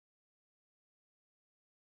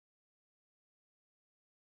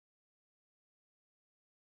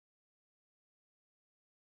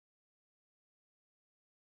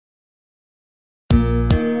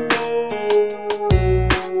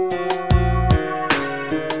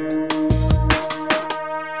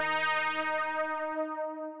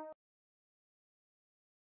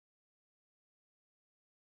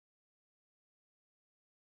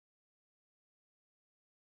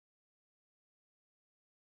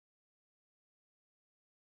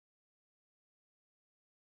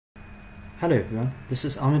Hello everyone, this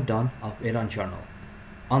is Ahmed Dawn of Dawn channel.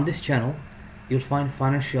 On this channel, you'll find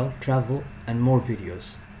financial, travel and more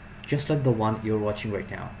videos, just like the one you're watching right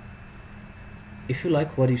now. If you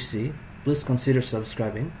like what you see, please consider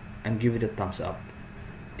subscribing and give it a thumbs up.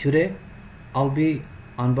 Today, I'll be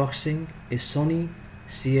unboxing a Sony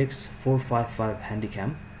CX455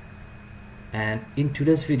 Handycam, and in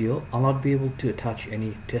today's video, I'll not be able to attach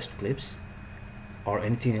any test clips or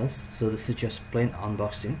anything else, so this is just plain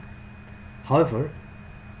unboxing. However,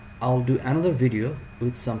 I'll do another video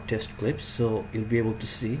with some test clips, so you'll be able to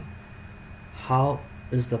see how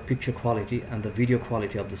is the picture quality and the video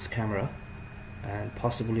quality of this camera, and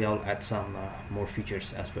possibly I'll add some more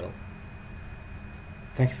features as well.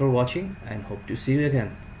 Thank you for watching and hope to see you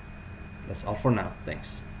again. That's all for now.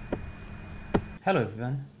 Thanks. Hello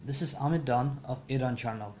everyone, this is Ahmed Dawn of Dawn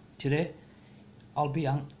channel. Today I'll be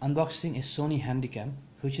unboxing a Sony Handycam,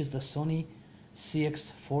 which is the Sony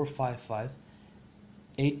CX455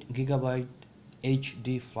 8GB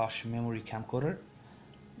HD Flash Memory Camcorder.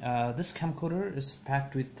 This camcorder is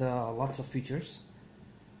packed with lots of features.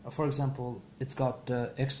 For example, it's got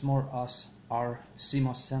Exmor R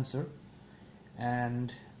CMOS sensor,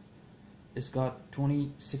 and it's got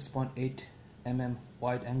 26.8 mm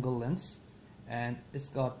wide angle lens, and it's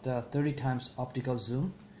got 30 times optical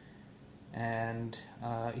zoom, and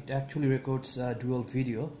it actually records dual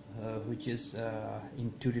video, which is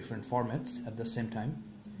in two different formats at the same time,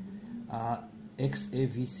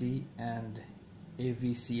 XAVC and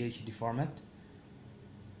AVCHD format,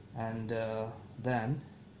 and then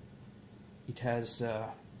it has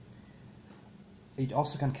it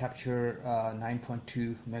also can capture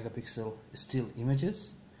 9.2 megapixel still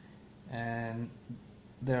images, and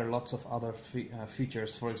there are lots of other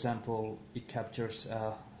features. For example, it captures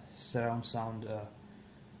surround sound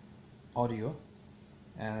audio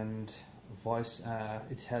and voice.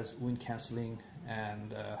 It has wind cancelling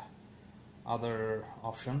and other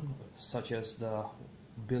options such as the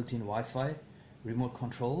built-in Wi-Fi, remote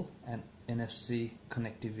control and NFC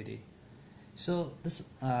connectivity. So this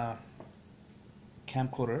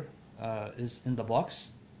camcorder is in the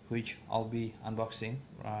box, which I'll be unboxing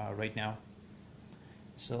right now.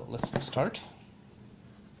 So let's start.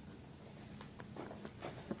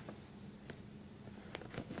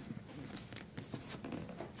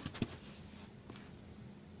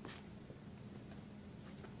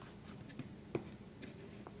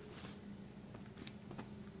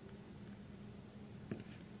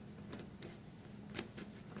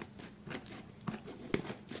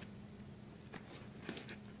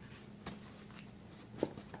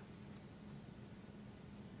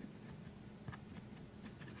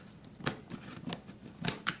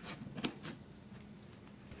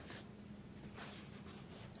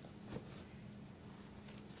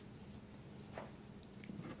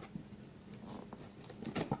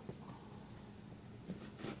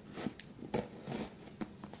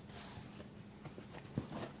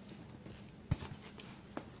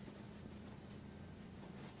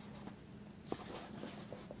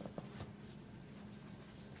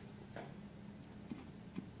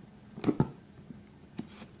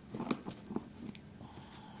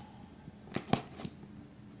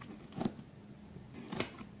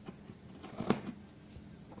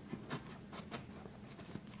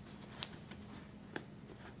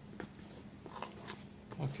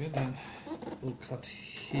 Okay, then we'll cut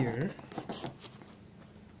here.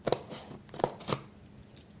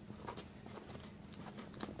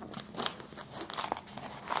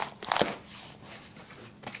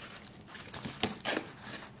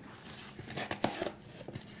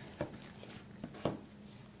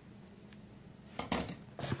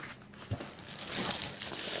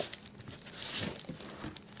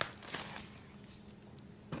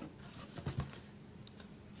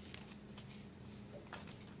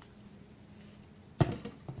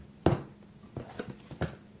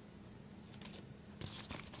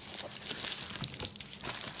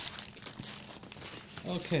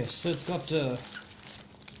 Okay, so it's got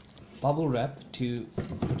bubble wrap to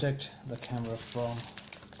protect the camera from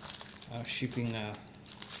shipping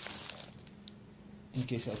in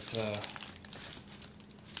case of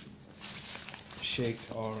shake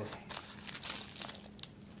or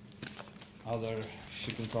other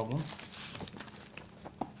shipping problem.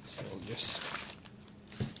 So I'll just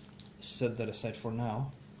set that aside for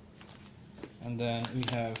now. And then we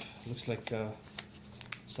have, looks like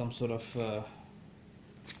some sort of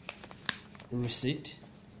receipt.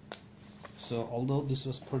 So although this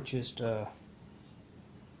was purchased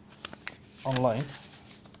online,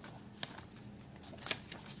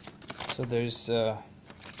 so there is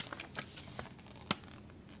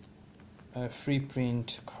a free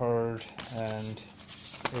print card and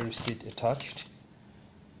a receipt attached,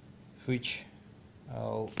 which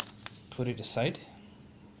I'll put it aside.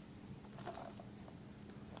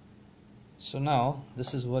 So now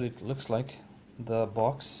this is what it looks like, the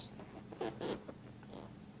box.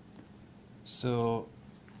 So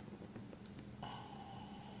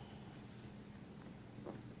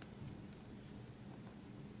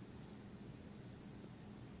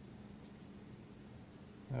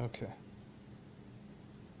okay.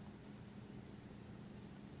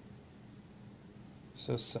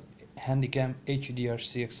 So Handycam HDR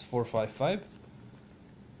CX455,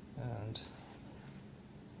 and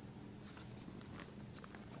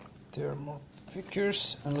there are more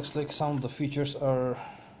pictures, and looks like some of the features are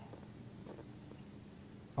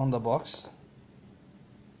on the box.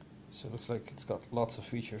 So it looks like it's got lots of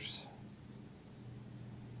features.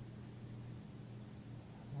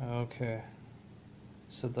 Okay,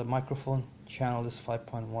 so the microphone channel is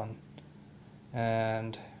 5.1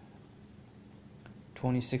 and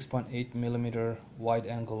 26.8mm wide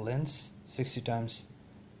angle lens, 60 times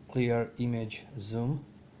clear image zoom,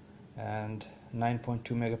 and 9.2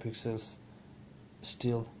 megapixels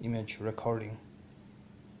still image recording.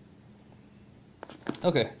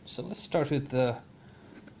 Okay, so let's start with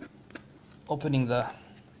opening the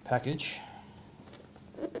package.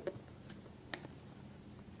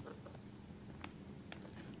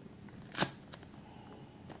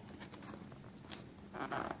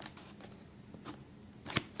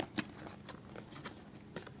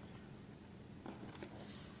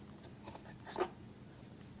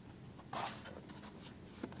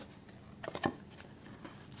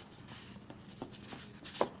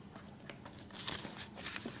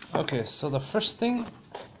 Okay, so the first thing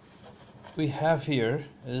we have here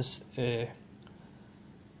is a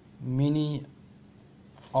mini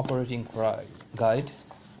operating guide.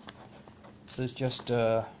 So it just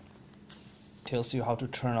tells you how to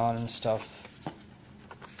turn on and stuff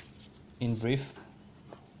in brief.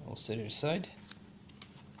 I'll set it aside.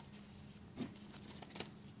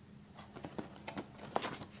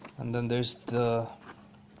 And then there's the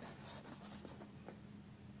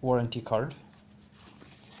warranty card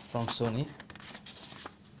from Sony.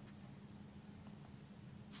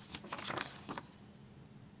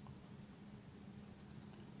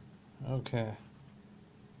 Okay,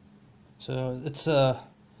 so it's the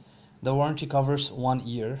warranty covers 1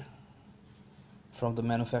 year from the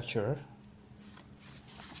manufacturer,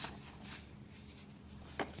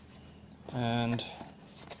 and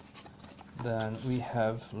then we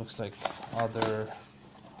have, looks like, other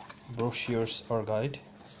brochures or guide.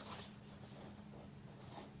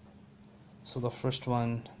 So the first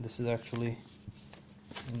one, this is actually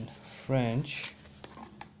in French,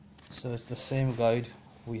 so it's the same guide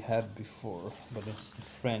we had before, but it's in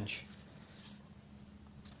French.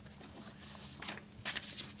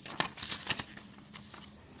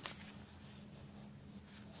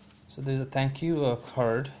 So there's a thank you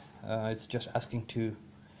card. It's just asking to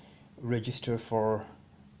register for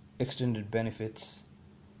extended benefits,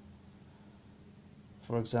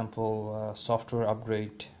 for example software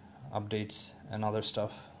updates and other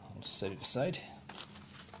stuff. I'll set it aside.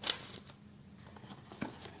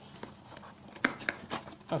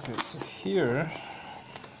 Okay, so here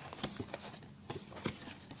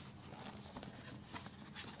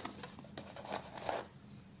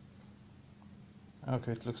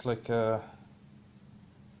okay, it looks like a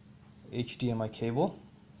HDMI cable.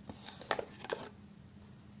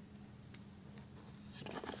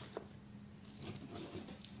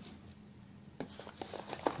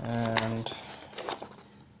 And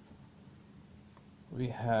we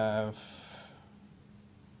have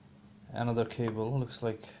another cable, looks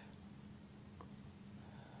like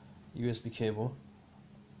USB cable.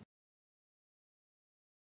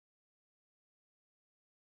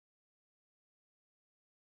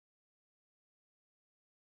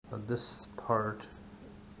 But this part,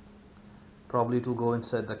 probably it will go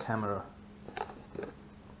inside the camera.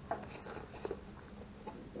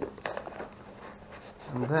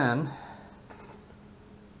 And then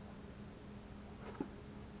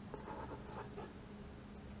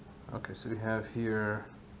okay, so we have here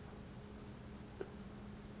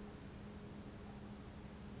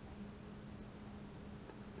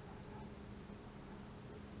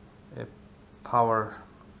a power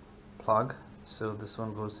plug, so this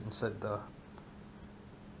one goes inside the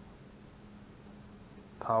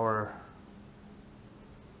power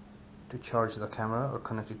to charge the camera or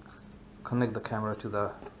connect the camera to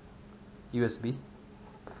the USB.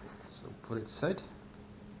 So put it aside.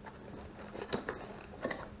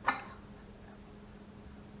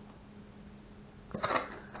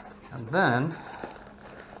 And then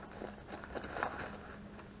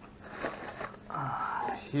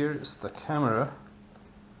here is the camera.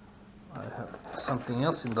 I have something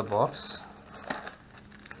else in the box.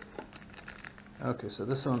 Okay, so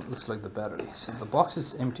this one looks like the battery. So the box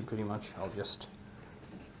is empty pretty much. I'll just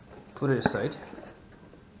put it aside.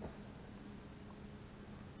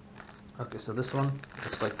 Okay, so this one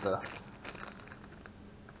looks like the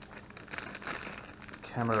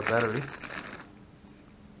camera battery.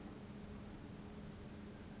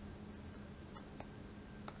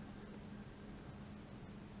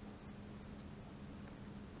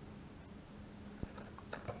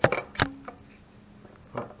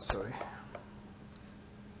 Oh, sorry.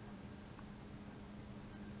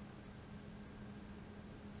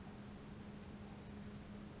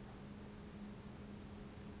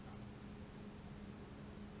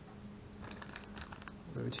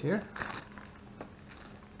 Leave it here.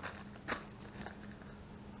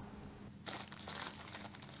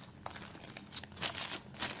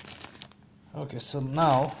 Okay, so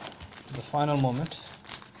now the final moment.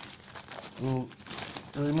 We'll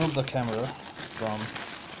remove the camera from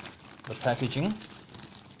the packaging,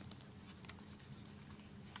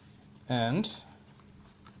 and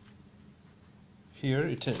here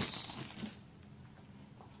it is.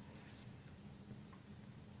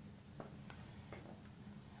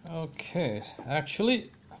 Okay,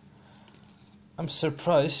 actually I'm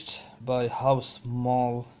surprised by how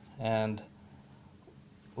small and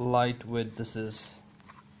lightweight this is.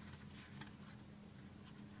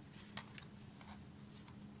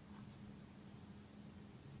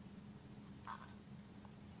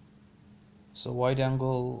 So wide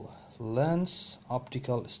angle lens,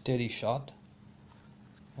 optical steady shot,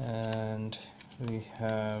 and we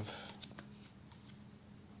have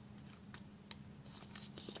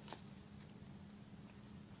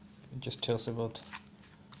it just tells about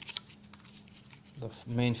the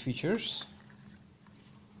main features.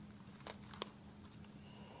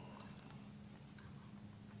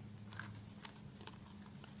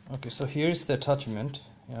 Okay, so here's the attachment.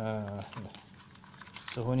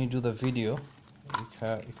 So when you do the video,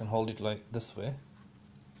 you can hold it like this way,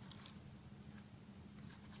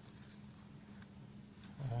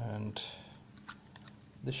 and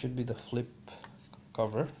this should be the flip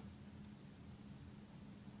cover.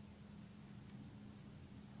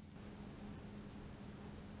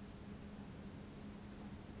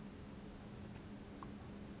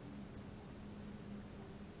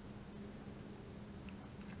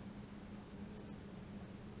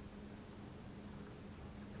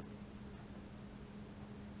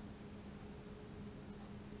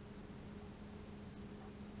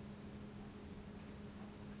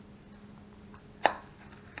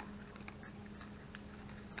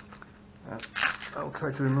 I'll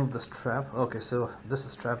try to remove the strap. Okay, so this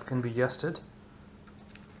strap can be adjusted.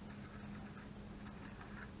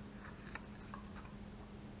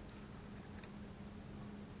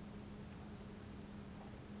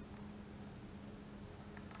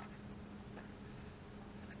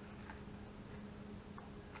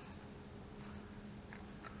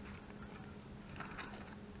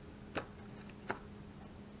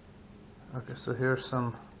 Okay, so here are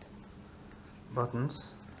some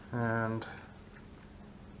buttons and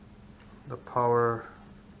the power,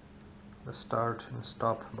 the start and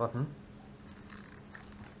stop button.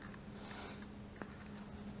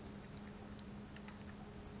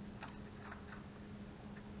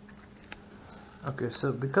 Okay,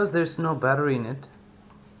 so because there's no battery in it,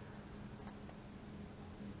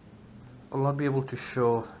 I'll not be able to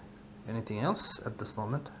show anything else at this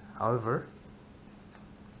moment. However,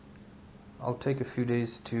 I'll take a few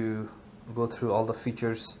days to go through all the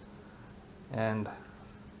features and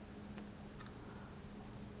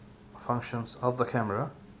functions of the camera,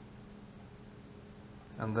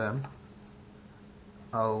 and then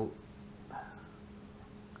I'll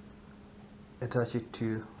attach it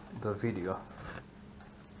to the video.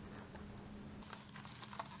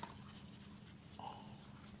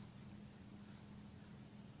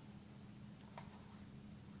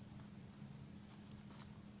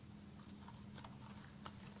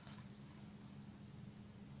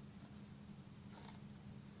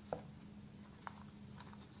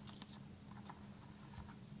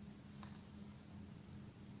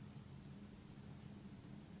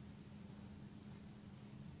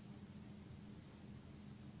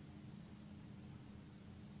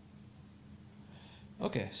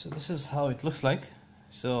 Okay, so this is how it looks like.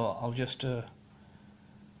 So I'll just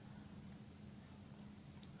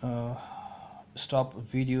stop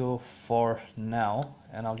video for now,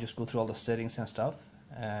 and I'll just go through all the settings and stuff,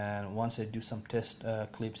 and once I do some test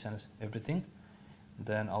clips and everything,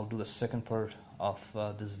 then I'll do the second part of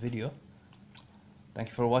this video. Thank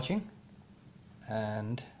you for watching,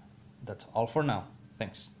 and that's all for now.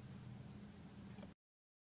 Thanks.